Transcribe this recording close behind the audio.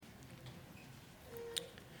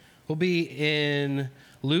We'll be in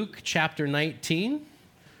Luke chapter 19,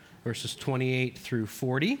 verses 28 through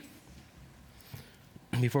 40.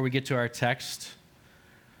 Before we get to our text,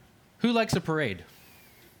 who likes a parade?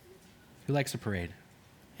 Who likes a parade?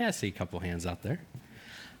 Yeah, I see a couple hands out there.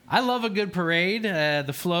 I love a good parade,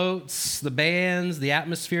 the floats, the bands, the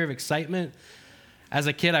atmosphere of excitement. As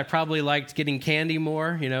a kid, I probably liked getting candy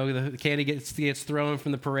more. You know, the candy gets thrown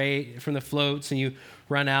from the parade, from the floats, and you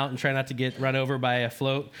run out and try not to get run over by a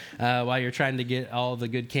float while you're trying to get all the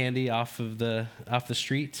good candy off the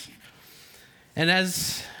street. And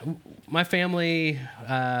as my family,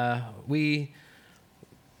 we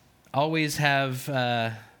always have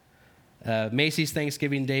Macy's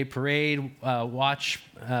Thanksgiving Day Parade watch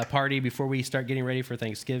party before we start getting ready for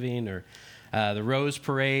Thanksgiving, or the Rose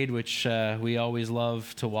Parade, which we always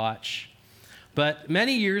love to watch. But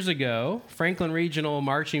many years ago, Franklin Regional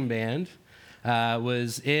Marching Band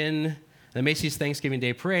was in the Macy's Thanksgiving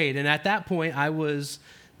Day Parade, and at that point, I was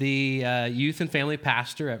the youth and family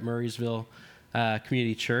pastor at Murraysville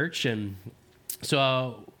Community Church, and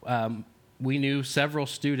so we knew several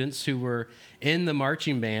students who were in the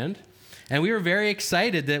marching band. And we were very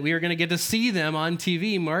excited that we were going to get to see them on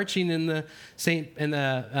TV marching in the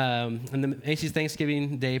Macy's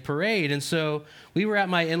Thanksgiving Day Parade. And so we were at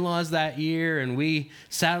my in-laws that year, and we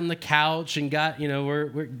sat on the couch and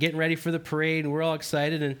we're getting ready for the parade, and we're all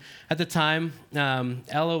excited. And at the time,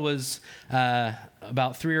 Ella was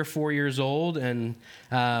about 3 or 4 years old, and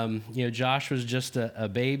Josh was just a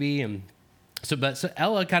baby, and So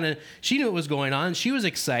Ella she knew what was going on. She was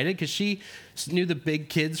excited because she knew the big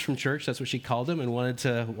kids from church, that's what she called them, and wanted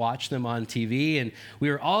to watch them on TV. And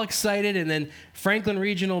we were all excited, and then Franklin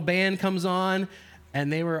Regional Band comes on,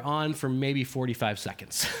 and they were on for maybe 45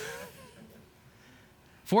 seconds.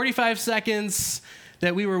 45 seconds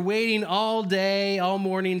that we were waiting all day, all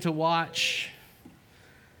morning to watch.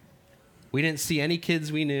 We didn't see any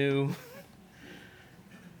kids we knew.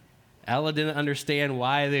 Ella didn't understand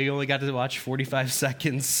why they only got to watch 45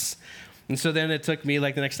 seconds. And so then it took me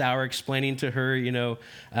like the next hour explaining to her,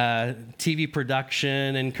 TV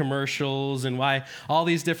production and commercials and why all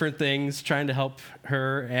these different things, trying to help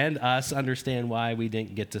her and us understand why we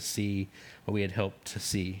didn't get to see what we had hoped to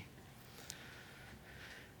see.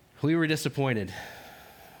 We were disappointed.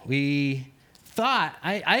 We thought,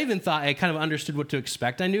 I even thought I kind of understood what to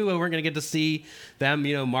expect. I knew we weren't going to get to see them,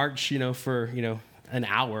 march, for, an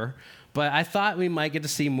hour. But I thought we might get to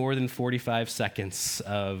see more than 45 seconds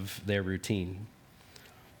of their routine.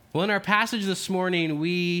 Well, in our passage this morning,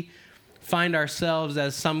 we find ourselves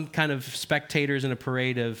as some kind of spectators in a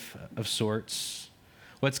parade of sorts.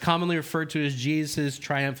 What's commonly referred to as Jesus'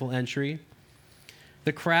 triumphal entry.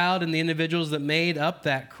 The crowd and the individuals that made up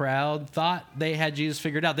that crowd thought they had Jesus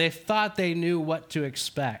figured out. They thought they knew what to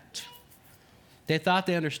expect. They thought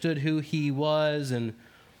they understood who he was and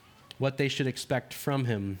what they should expect from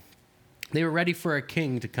him. They were ready for a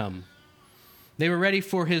king to come. They were ready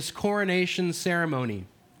for his coronation ceremony.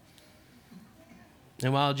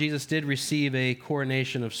 And while Jesus did receive a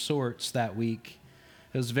coronation of sorts that week,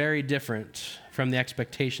 it was very different from the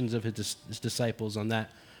expectations of his disciples on that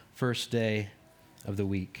first day of the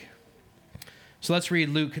week. So let's read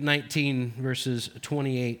Luke 19, verses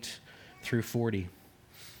 28 through 40.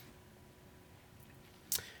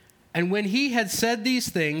 And when he had said these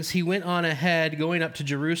things, he went on ahead, going up to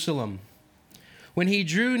Jerusalem. When he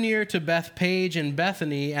drew near to Bethpage and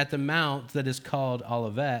Bethany at the mount that is called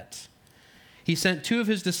Olivet, he sent 2 of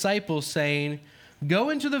his disciples, saying, "Go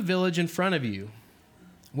into the village in front of you,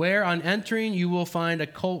 where on entering you will find a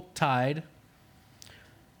colt tied,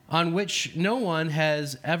 on which no one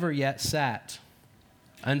has ever yet sat.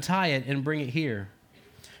 Untie it and bring it here.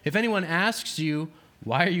 If anyone asks you,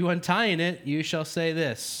 'Why are you untying it?' you shall say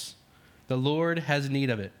this, 'The Lord has need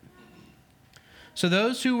of it.'" So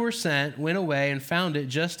those who were sent went away and found it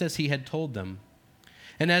just as he had told them.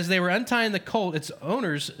 And as they were untying the colt, its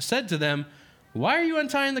owners said to them, "Why are you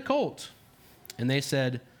untying the colt?" And they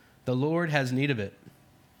said, "The Lord has need of it."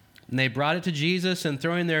 And they brought it to Jesus, and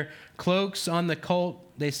throwing their cloaks on the colt,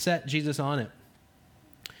 they set Jesus on it.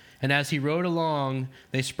 And as he rode along,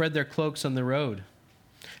 they spread their cloaks on the road.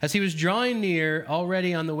 As he was drawing near,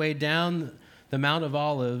 already on the way down the Mount of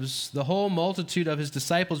Olives, the whole multitude of his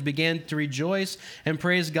disciples began to rejoice and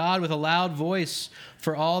praise God with a loud voice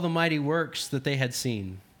for all the mighty works that they had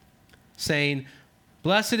seen, saying,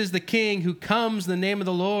 "Blessed is the King who comes in the name of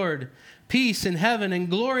the Lord, peace in heaven and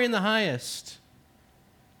glory in the highest."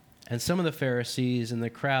 And some of the Pharisees in the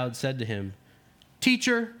crowd said to him,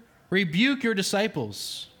 "Teacher, rebuke your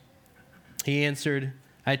disciples." He answered,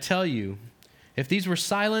 "I tell you, if these were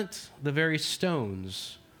silent, the very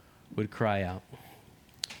stones would cry out."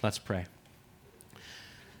 Let's pray.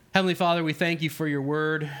 Heavenly Father, we thank you for your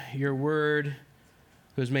word who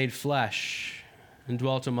was made flesh and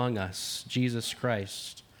dwelt among us, Jesus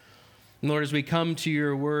Christ. And Lord, as we come to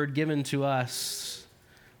your word given to us,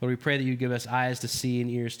 Lord, we pray that you give us eyes to see and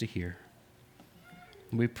ears to hear.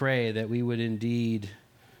 And we pray that we would indeed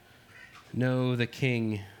know the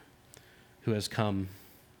King who has come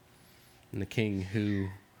and the King who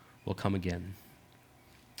will come again,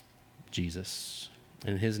 Jesus.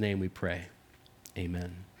 In his name we pray.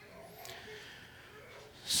 Amen.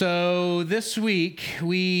 So this week,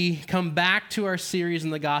 we come back to our series in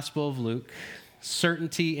the Gospel of Luke,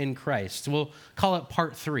 Certainty in Christ. We'll call it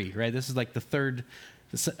part 3, right? This is like the third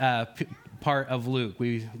part of Luke.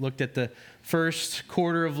 We looked at the first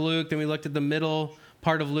quarter of Luke, then we looked at the middle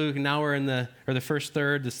part of Luke, and now we're in the first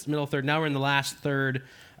third, the middle third, now we're in the last third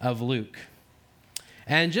of Luke.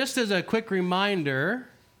 And just as a quick reminder,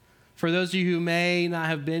 for those of you who may not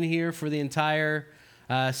have been here for the entire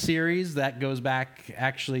series, that goes back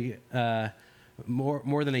actually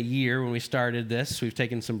more than a year when we started this. We've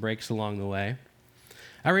taken some breaks along the way.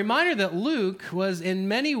 A reminder that Luke was in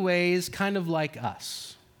many ways kind of like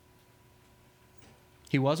us.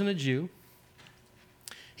 He wasn't a Jew.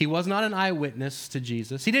 He was not an eyewitness to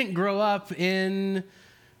Jesus. He didn't grow up in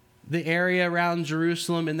the area around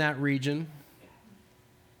Jerusalem in that region.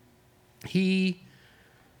 He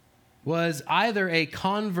was either a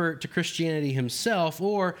convert to Christianity himself,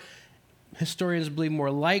 or historians believe more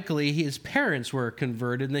likely his parents were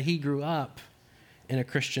converted and that he grew up in a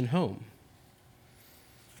Christian home.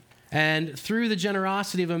 And through the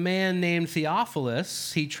generosity of a man named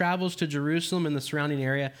Theophilus, he travels to Jerusalem and the surrounding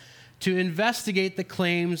area to investigate the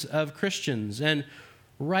claims of Christians and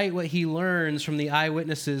write what he learns from the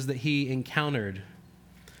eyewitnesses that he encountered.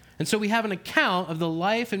 And so we have an account of the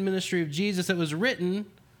life and ministry of Jesus that was written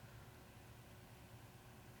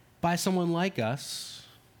by someone like us,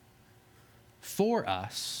 for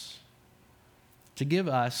us, to give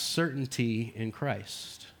us certainty in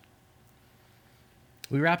Christ.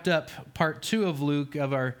 We wrapped up part 2 of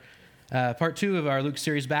our Luke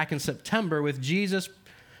series back in September with Jesus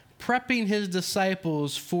prepping his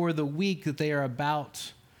disciples for the week that they are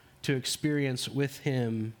about to experience with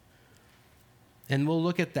him. And we'll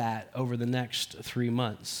look at that over the next 3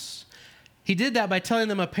 months. He did that by telling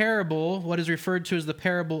them a parable, what is referred to as the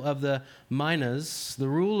parable of the minas. The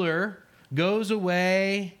ruler goes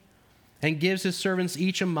away and gives his servants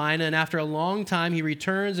each a mina, and after a long time he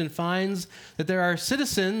returns and finds that there are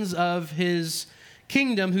citizens of his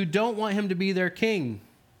kingdom who don't want him to be their king.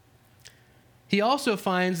 He also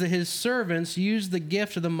finds that his servants used the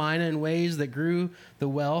gift of the mina in ways that grew the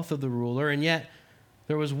wealth of the ruler, and yet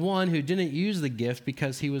there was one who didn't use the gift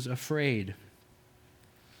because he was afraid.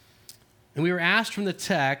 And we were asked from the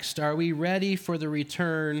text, are we ready for the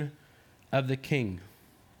return of the king?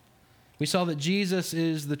 We saw that Jesus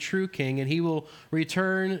is the true king, and he will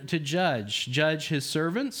return to judge his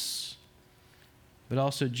servants, but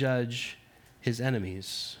also judge his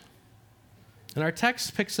enemies. And our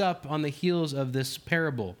text picks up on the heels of this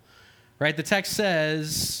parable, right? The text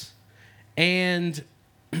says, and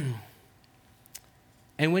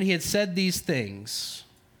when he had said these things,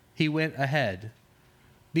 he went ahead.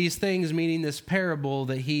 These things meaning this parable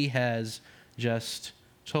that he has just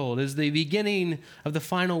told is the beginning of the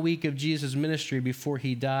final week of Jesus' ministry before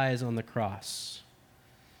he dies on the cross.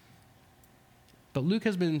 But Luke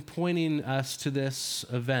has been pointing us to this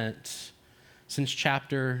event since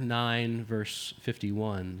chapter 9, verse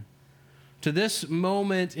 51. To this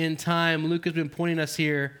moment in time, Luke has been pointing us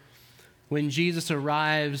here when Jesus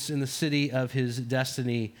arrives in the city of his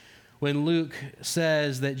destiny, when Luke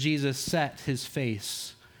says that Jesus set his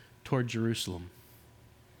face toward Jerusalem.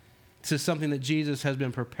 This is something that Jesus has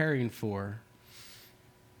been preparing for,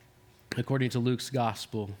 according to Luke's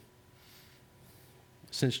gospel,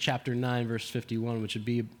 since chapter 9, verse 51, which would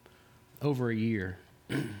be over a year.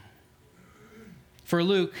 For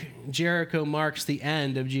Luke, Jericho marks the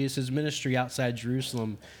end of Jesus' ministry outside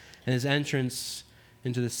Jerusalem and his entrance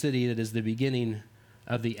into the city that is the beginning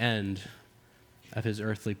of the end of his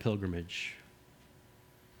earthly pilgrimage.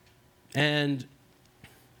 And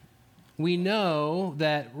we know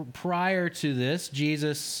that prior to this,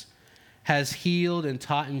 Jesus has healed and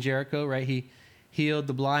taught in Jericho, right? He healed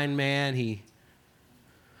the blind man. He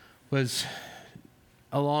was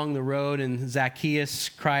along the road, and Zacchaeus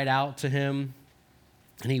cried out to him,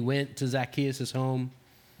 and he went to Zacchaeus' home,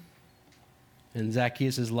 and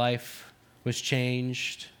Zacchaeus' life was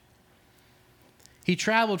changed. He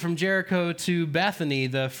traveled from Jericho to Bethany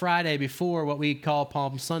the Friday before what we call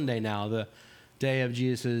Palm Sunday now, the day of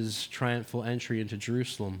Jesus' triumphal entry into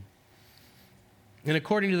Jerusalem. And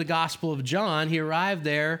according to the Gospel of John, he arrived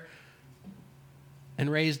there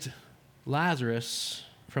and raised Lazarus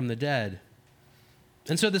from the dead.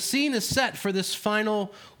 And so the scene is set for this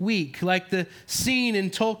final week, like the scene in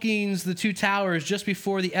Tolkien's The Two Towers just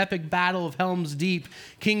before the epic battle of Helm's Deep.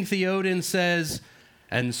 King Theoden says,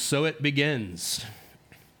 "And so it begins."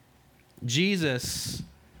 Jesus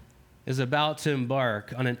is about to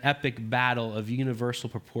embark on an epic battle of universal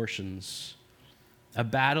proportions, a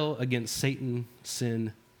battle against Satan,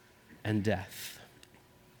 sin, and death.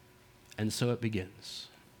 And so it begins.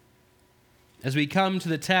 As we come to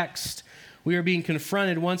the text, we are being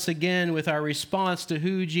confronted once again with our response to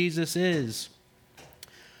who Jesus is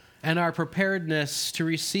and our preparedness to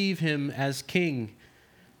receive him as King.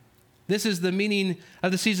 This is the meaning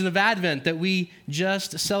of the season of Advent that we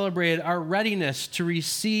just celebrated, our readiness to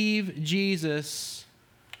receive Jesus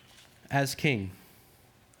as King.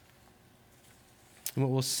 And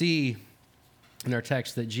what we'll see in our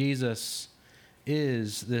text that Jesus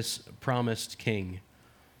is this promised King.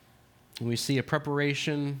 And we see a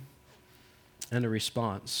preparation and a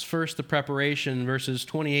response. First, the preparation, verses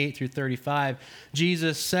 28 through 35.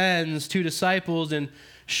 Jesus sends two disciples and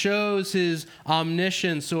shows his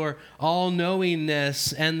omniscience or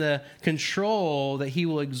all-knowingness and the control that he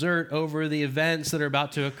will exert over the events that are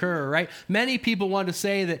about to occur, right? Many people want to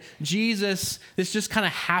say that Jesus, this just kind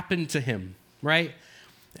of happened to him, right?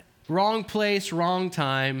 Wrong place, wrong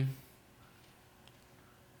time.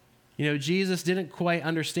 Jesus didn't quite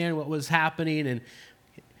understand what was happening,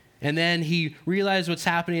 and then he realized what's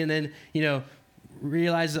happening, and then,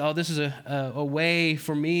 realizes, oh, this is a way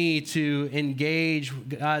for me to engage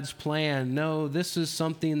God's plan. No, this is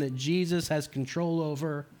something that Jesus has control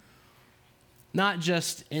over, not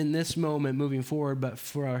just in this moment moving forward, but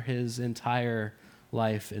for his entire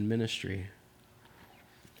life and ministry.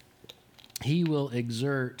 He will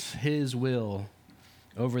exert his will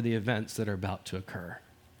over the events that are about to occur.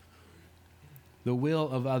 The will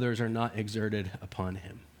of others are not exerted upon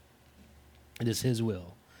him. It is his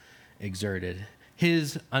will exerted,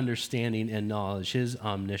 his understanding and knowledge, his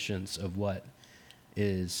omniscience of what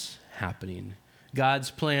is happening. God's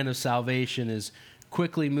plan of salvation is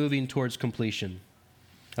quickly moving towards completion,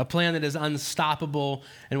 a plan that is unstoppable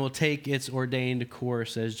and will take its ordained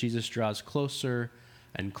course as Jesus draws closer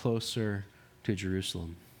and closer to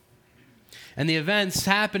Jerusalem. And the events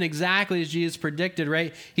happen exactly as Jesus predicted,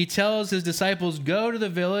 right? He tells his disciples, go to the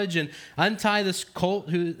village and untie this colt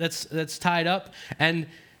that's tied up. And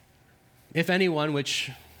if anyone,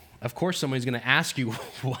 which of course somebody's going to ask you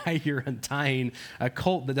why you're untying a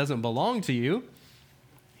colt that doesn't belong to you,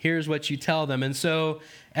 here's what you tell them. And so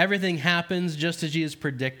everything happens just as Jesus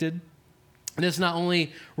predicted. And this not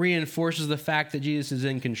only reinforces the fact that Jesus is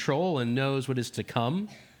in control and knows what is to come,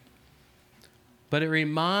 but it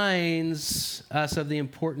reminds us of the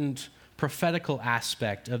important prophetical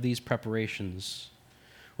aspect of these preparations,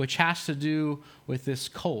 which has to do with this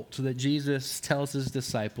colt that Jesus tells his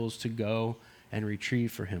disciples to go and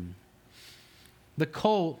retrieve for him. The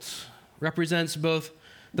colt represents both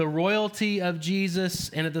the royalty of Jesus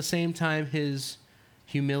and at the same time his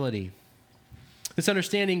humility. This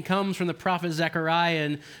understanding comes from the prophet Zechariah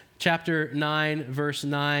in chapter 9, verse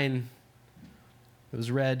 9. It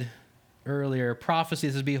was read earlier.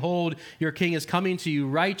 Prophecy says, behold, your king is coming to you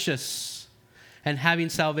righteous and having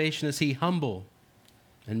salvation is he, humble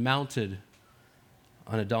and mounted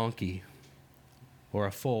on a donkey or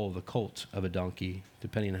a foal, the colt of a donkey,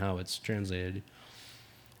 depending on how it's translated.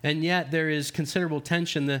 And yet there is considerable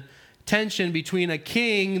tension, the tension between a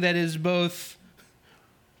king that is both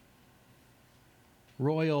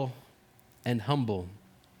royal and humble.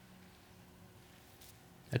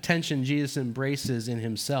 A tension Jesus embraces in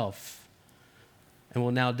himself and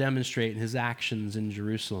will now demonstrate in his actions in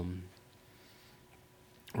Jerusalem,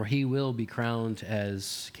 where he will be crowned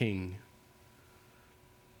as king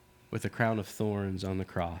with a crown of thorns on the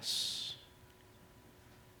cross,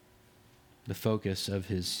 the focus of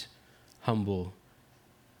his humble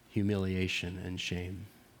humiliation and shame.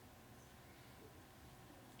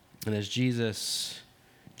 And as Jesus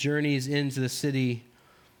journeys into the city,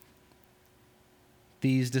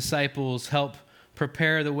 these disciples help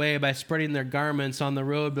prepare the way by spreading their garments on the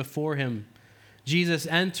road before him. Jesus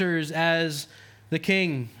enters as the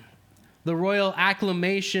king. The royal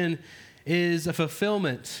acclamation is a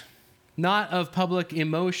fulfillment, not of public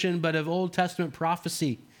emotion, but of Old Testament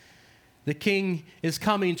prophecy. The king is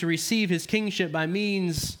coming to receive his kingship by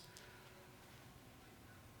means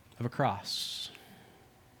of a cross.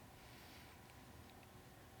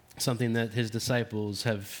 Something that his disciples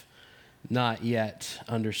have not yet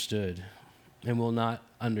understood and will not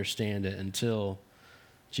understand it until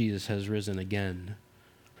Jesus has risen again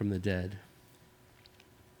from the dead.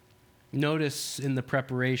 Notice in the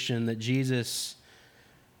preparation that Jesus,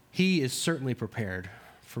 he is certainly prepared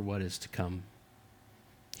for what is to come.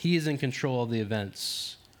 He is in control of the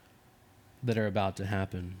events that are about to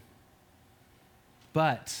happen.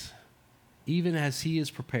 But even as he is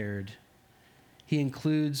prepared, he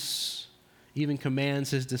even commands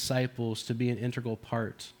his disciples to be an integral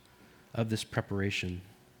part of this preparation.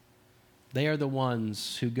 They are the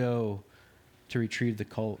ones who go to retrieve the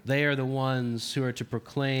colt. They are the ones who are to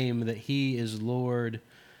proclaim that he is Lord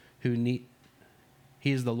he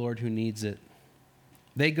is the Lord who needs it.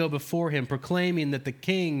 They go before him proclaiming that the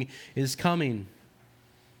king is coming.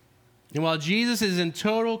 And while Jesus is in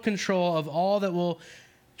total control of all that will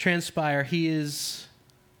transpire, he is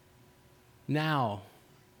now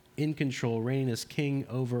in control, reigning as king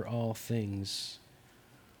over all things.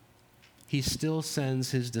 He still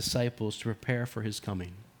sends his disciples to prepare for his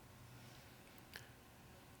coming.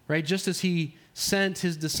 Right? Just as he sent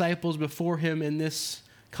his disciples before him in this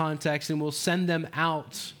context and will send them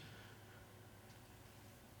out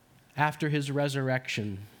after his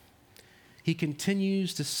resurrection, he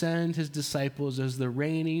continues to send his disciples as the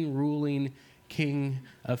reigning, ruling King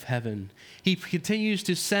of heaven. He continues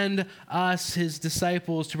to send us, his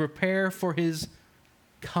disciples, to prepare for his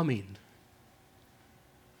coming,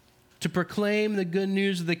 to proclaim the good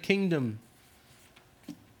news of the kingdom,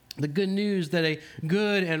 the good news that a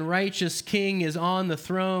good and righteous king is on the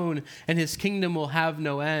throne and his kingdom will have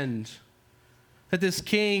no end, that this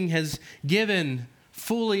king has given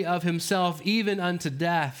fully of himself even unto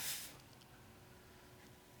death,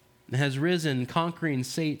 and has risen, conquering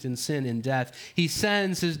Satan, sin, and death. He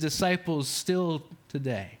sends his disciples still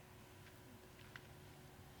today,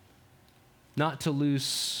 not to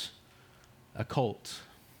loose a colt,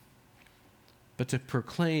 but to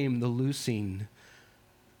proclaim the loosing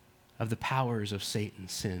of the powers of Satan,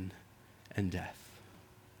 sin, and death.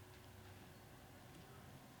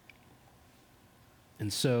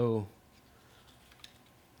 And so,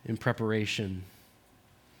 in preparation,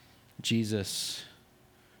 Jesus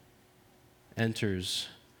enters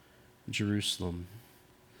Jerusalem.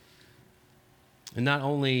 And not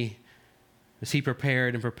only is he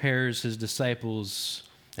prepared and prepares his disciples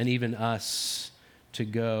and even us to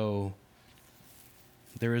go,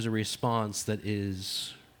 there is a response that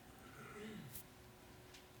is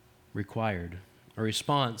required, a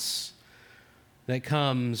response that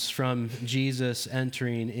comes from Jesus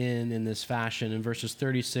entering in this fashion in verses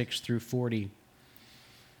 36 through 40.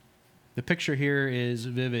 The picture here is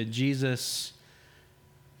vivid. Jesus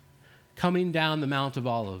coming down the Mount of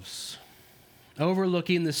Olives,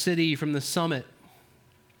 overlooking the city from the summit,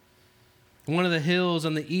 one of the hills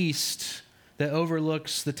on the east that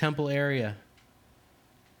overlooks the temple area.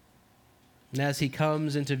 And as he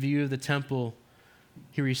comes into view of the temple,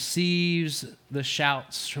 he receives the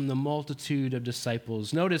shouts from the multitude of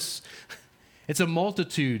disciples. Notice, it's a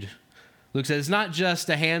multitude. Luke says it's not just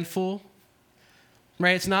a handful,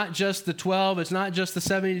 right? It's not just the 12. It's not just the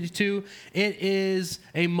 72. It is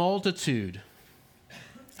a multitude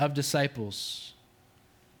of disciples.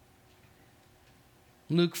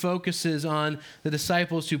 Luke focuses on the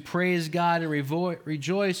disciples who praise God and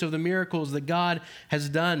rejoice over the miracles that God has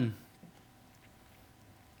done.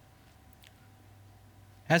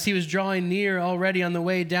 As he was drawing near already on the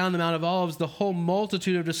way down the Mount of Olives, the whole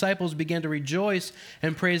multitude of disciples began to rejoice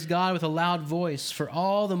and praise God with a loud voice for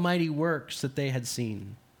all the mighty works that they had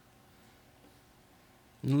seen.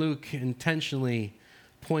 And Luke intentionally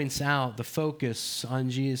points out the focus on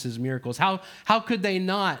Jesus' miracles. How could they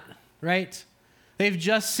not, right? They've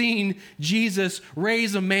just seen Jesus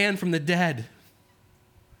raise a man from the dead.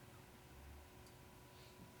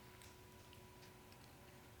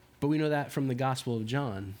 But we know that from the Gospel of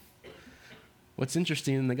John. What's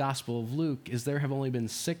interesting in the Gospel of Luke is there have only been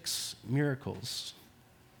 6 miracles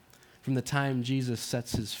from the time Jesus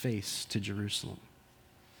sets his face to Jerusalem.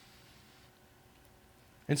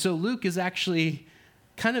 And so Luke is actually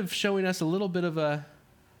kind of showing us a little bit of a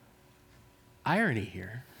irony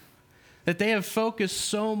here, that they have focused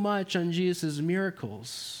so much on Jesus'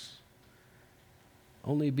 miracles,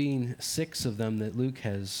 only being 6 of them that Luke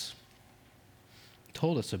has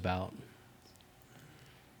told us about.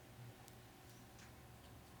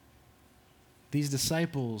 These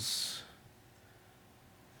disciples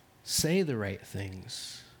say the right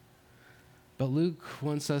things, but Luke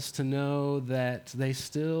wants us to know that they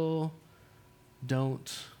still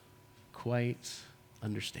don't quite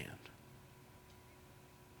understand.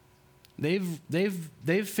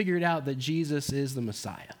 They've figured out that Jesus is the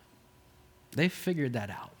Messiah. They've figured that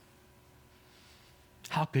out.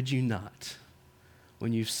 How could you not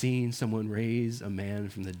when you've seen someone raise a man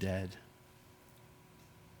from the dead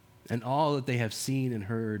and all that they have seen and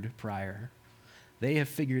heard prior, they have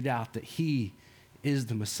figured out that he is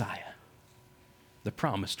the Messiah, the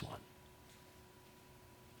promised one.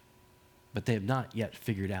 But they have not yet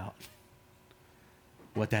figured out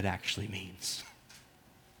what that actually means.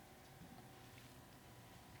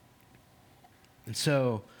 And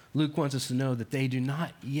so Luke wants us to know that they do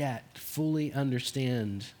not yet fully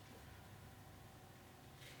understand.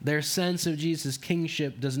 Their sense of Jesus'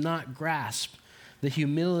 kingship does not grasp the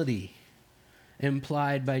humility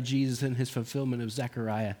implied by Jesus in his fulfillment of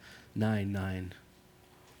Zechariah 9:9.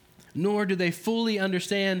 Nor do they fully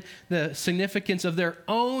understand the significance of their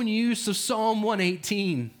own use of Psalm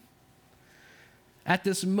 118 at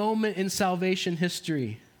this moment in salvation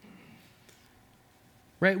history.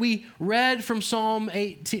 Right? We read from Psalm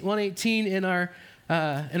 118 in our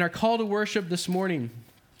call to worship this morning.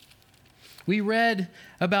 We read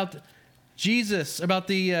about Jesus, about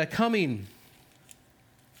the coming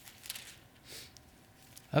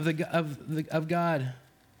of God.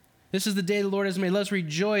 This is the day the Lord has made. Let's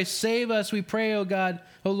rejoice. Save us, we pray, O God,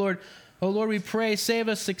 O Lord. O Lord, we pray, save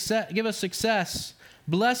us, give us success.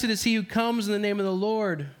 Blessed is he who comes in the name of the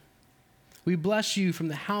Lord. We bless you from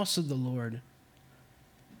the house of the Lord.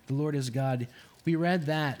 The Lord is God. We read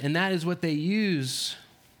that, and that is what they use.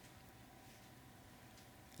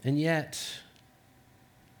 And yet,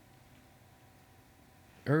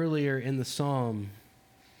 earlier in the psalm,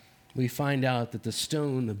 we find out that the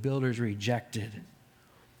stone the builders rejected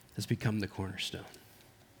has become the cornerstone.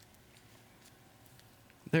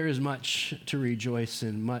 There is much to rejoice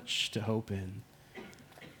in, much to hope in,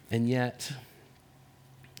 and yet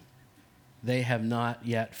they have not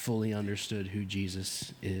yet fully understood who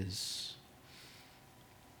Jesus is.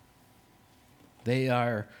 They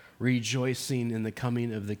are rejoicing in the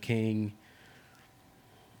coming of the King,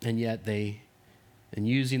 and yet and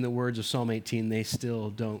using the words of Psalm 18, they still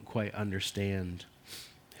don't quite understand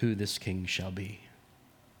who this King shall be.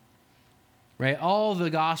 Right? All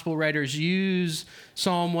the gospel writers use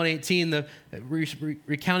Psalm 118,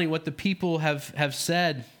 recounting what the people have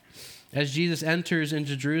said as Jesus enters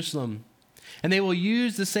into Jerusalem. And they will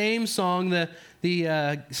use the same song,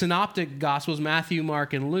 the synoptic gospels, Matthew,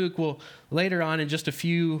 Mark, and Luke, will later on in just a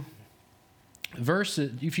few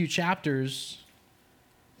verses, a few chapters,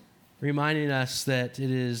 reminding us that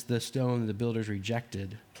it is the stone the builders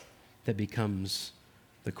rejected that becomes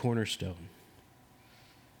the cornerstone.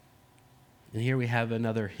 And here we have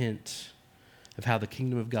another hint of how the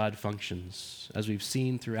kingdom of God functions, as we've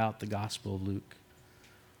seen throughout the Gospel of Luke.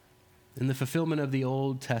 In the fulfillment of the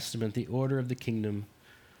Old Testament, the order of the kingdom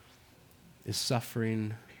is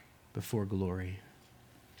suffering before glory,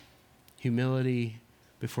 humility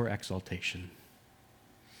before exaltation.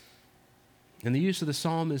 And the use of the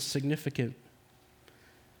psalm is significant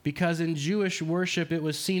because in Jewish worship, it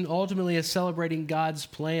was seen ultimately as celebrating God's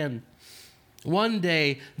plan. One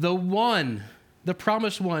day, the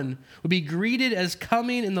promised one, would be greeted as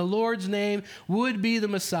coming in the Lord's name, would be the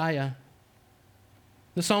Messiah.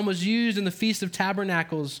 The psalm was used in the Feast of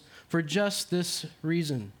Tabernacles for just this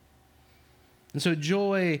reason. And so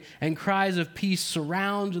joy and cries of peace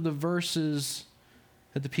surround the verses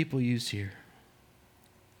that the people use here.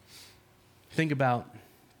 Think about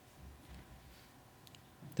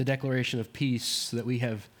the declaration of peace that we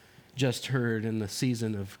have just heard in the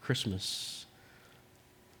season of Christmas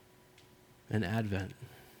and Advent.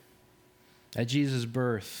 At Jesus'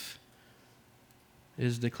 birth, it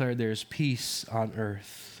is declared there is peace on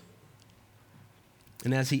earth.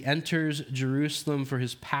 And as he enters Jerusalem for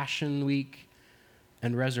his Passion Week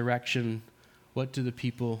and resurrection, what do the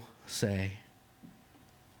people say?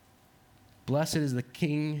 Blessed is the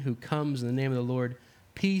King who comes in the name of the Lord,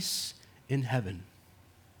 peace in heaven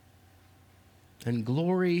and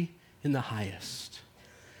glory in the highest.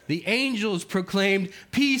 The angels proclaimed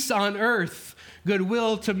peace on earth,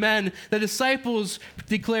 goodwill to men. The disciples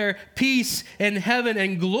declare peace in heaven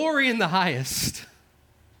and glory in the highest.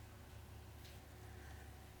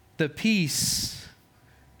 The peace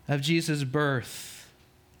of Jesus' birth,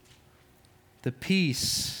 the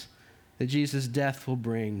peace that Jesus' death will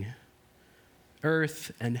bring.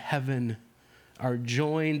 Earth and heaven are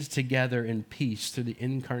joined together in peace through the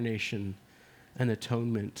incarnation and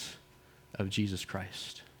atonement of Jesus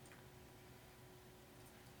Christ.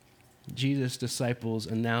 Jesus' disciples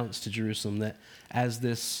announced to Jerusalem that as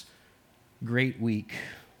this great week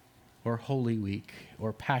or Holy Week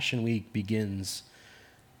or Passion Week begins,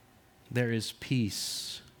 there is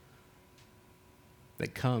peace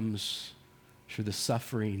that comes through the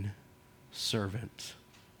suffering servant,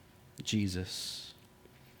 Jesus.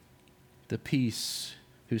 the peace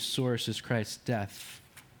whose source is Christ's death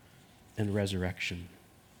and resurrection.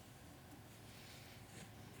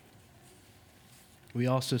 We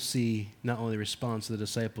also see not only the response of the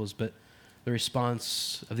disciples, but the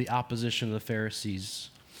response of the opposition of the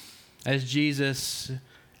Pharisees. As Jesus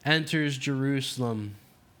enters Jerusalem,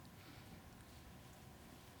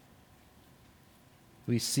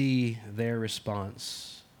 we see their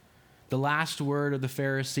response. The last word of the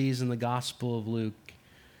Pharisees in the Gospel of Luke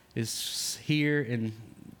is here in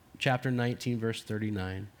chapter 19, verse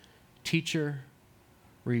 39. Teacher,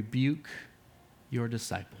 rebuke your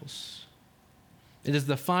disciples. It is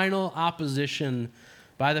the final opposition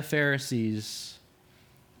by the Pharisees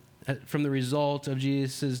from the result of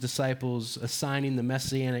Jesus' disciples assigning the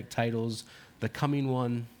messianic titles, the coming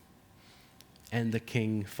one and the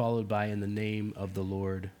king, followed by in the name of the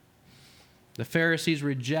Lord. The Pharisees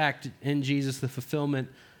reject in Jesus the fulfillment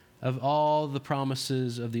of all the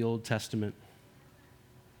promises of the Old Testament.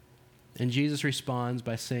 And Jesus responds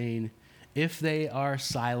by saying, if they are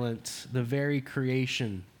silent, the very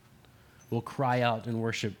creation will cry out and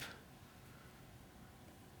worship.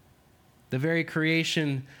 The very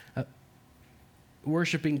creation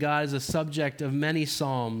worshiping God is a subject of many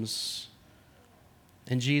psalms.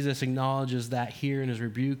 And Jesus acknowledges that here in his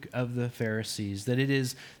rebuke of the Pharisees, that it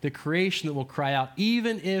is the creation that will cry out,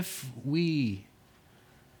 even if we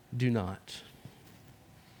do not.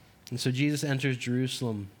 And so Jesus enters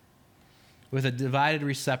Jerusalem with a divided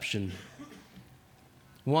reception,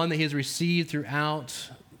 one that he has received throughout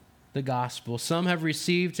the gospel. Some have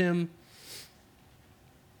received him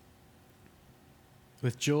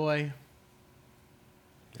with joy,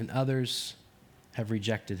 and others have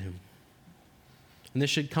rejected him. And this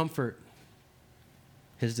should comfort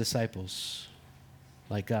his disciples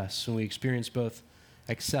like us when we experience both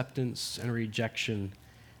acceptance and rejection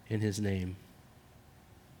in his name.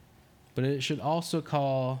 But it should also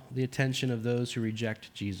call the attention of those who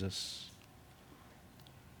reject Jesus,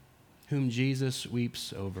 whom Jesus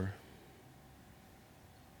weeps over,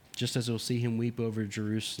 just as we'll see him weep over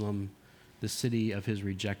Jerusalem, the city of his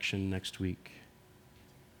rejection, next week.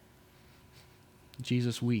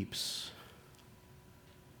 Jesus weeps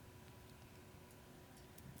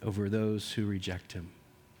over those who reject him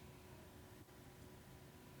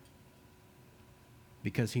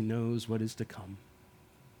because he knows what is to come.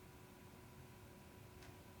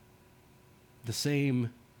 The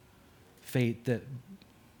same fate that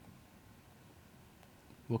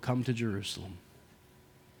will come to Jerusalem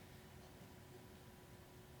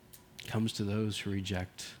comes to those who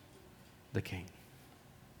reject the King.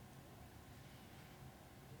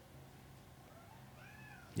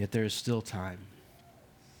 Yet there is still time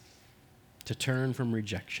to turn from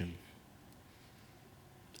rejection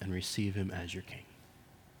and receive him as your King.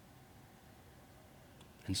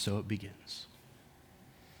 And so it begins.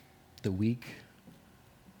 The week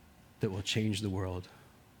that will change the world.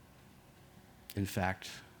 In fact,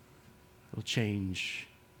 it will change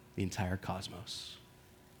the entire cosmos.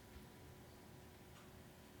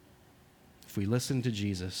 If we listen to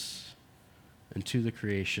Jesus and to the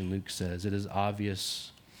creation, Luke says, it is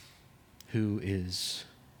obvious who is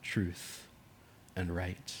truth and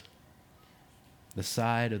right. The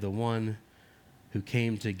side of the one who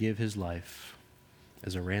came to give his life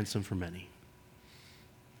as a ransom for many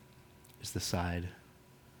is the side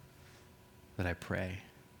that I pray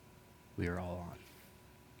we are all on.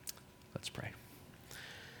 Let's pray.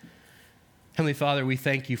 Heavenly Father, we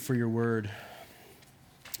thank you for your word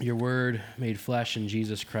made flesh in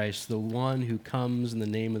Jesus Christ, the one who comes in the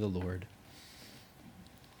name of the Lord,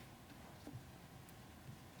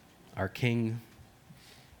 our King.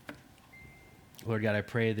 Lord God, I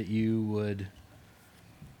pray that you would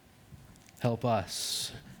help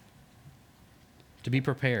us to be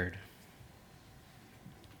prepared.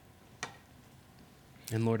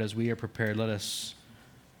 And Lord, as we are prepared, let us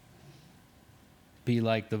be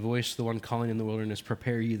like the voice of the one calling in the wilderness,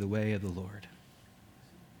 prepare ye the way of the Lord.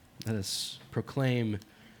 Let us proclaim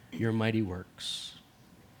your mighty works.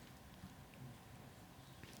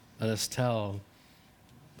 Let us tell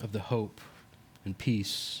of the hope and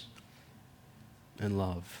peace and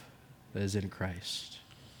love that is in Christ.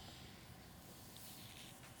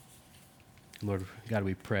 Lord God,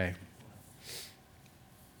 we pray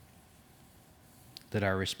that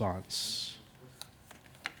our response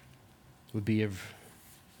would be of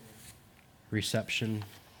reception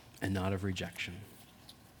and not of rejection.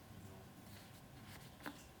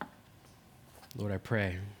 Lord, I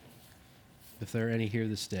pray if there are any here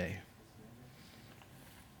this day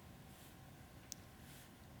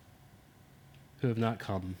who have not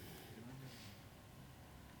come,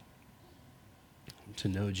 to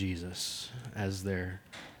know Jesus as their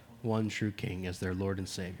one true King, as their Lord and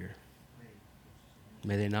Savior.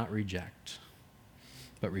 May they not reject,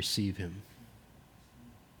 but receive him.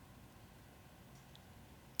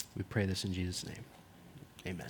 We pray this in Jesus' name.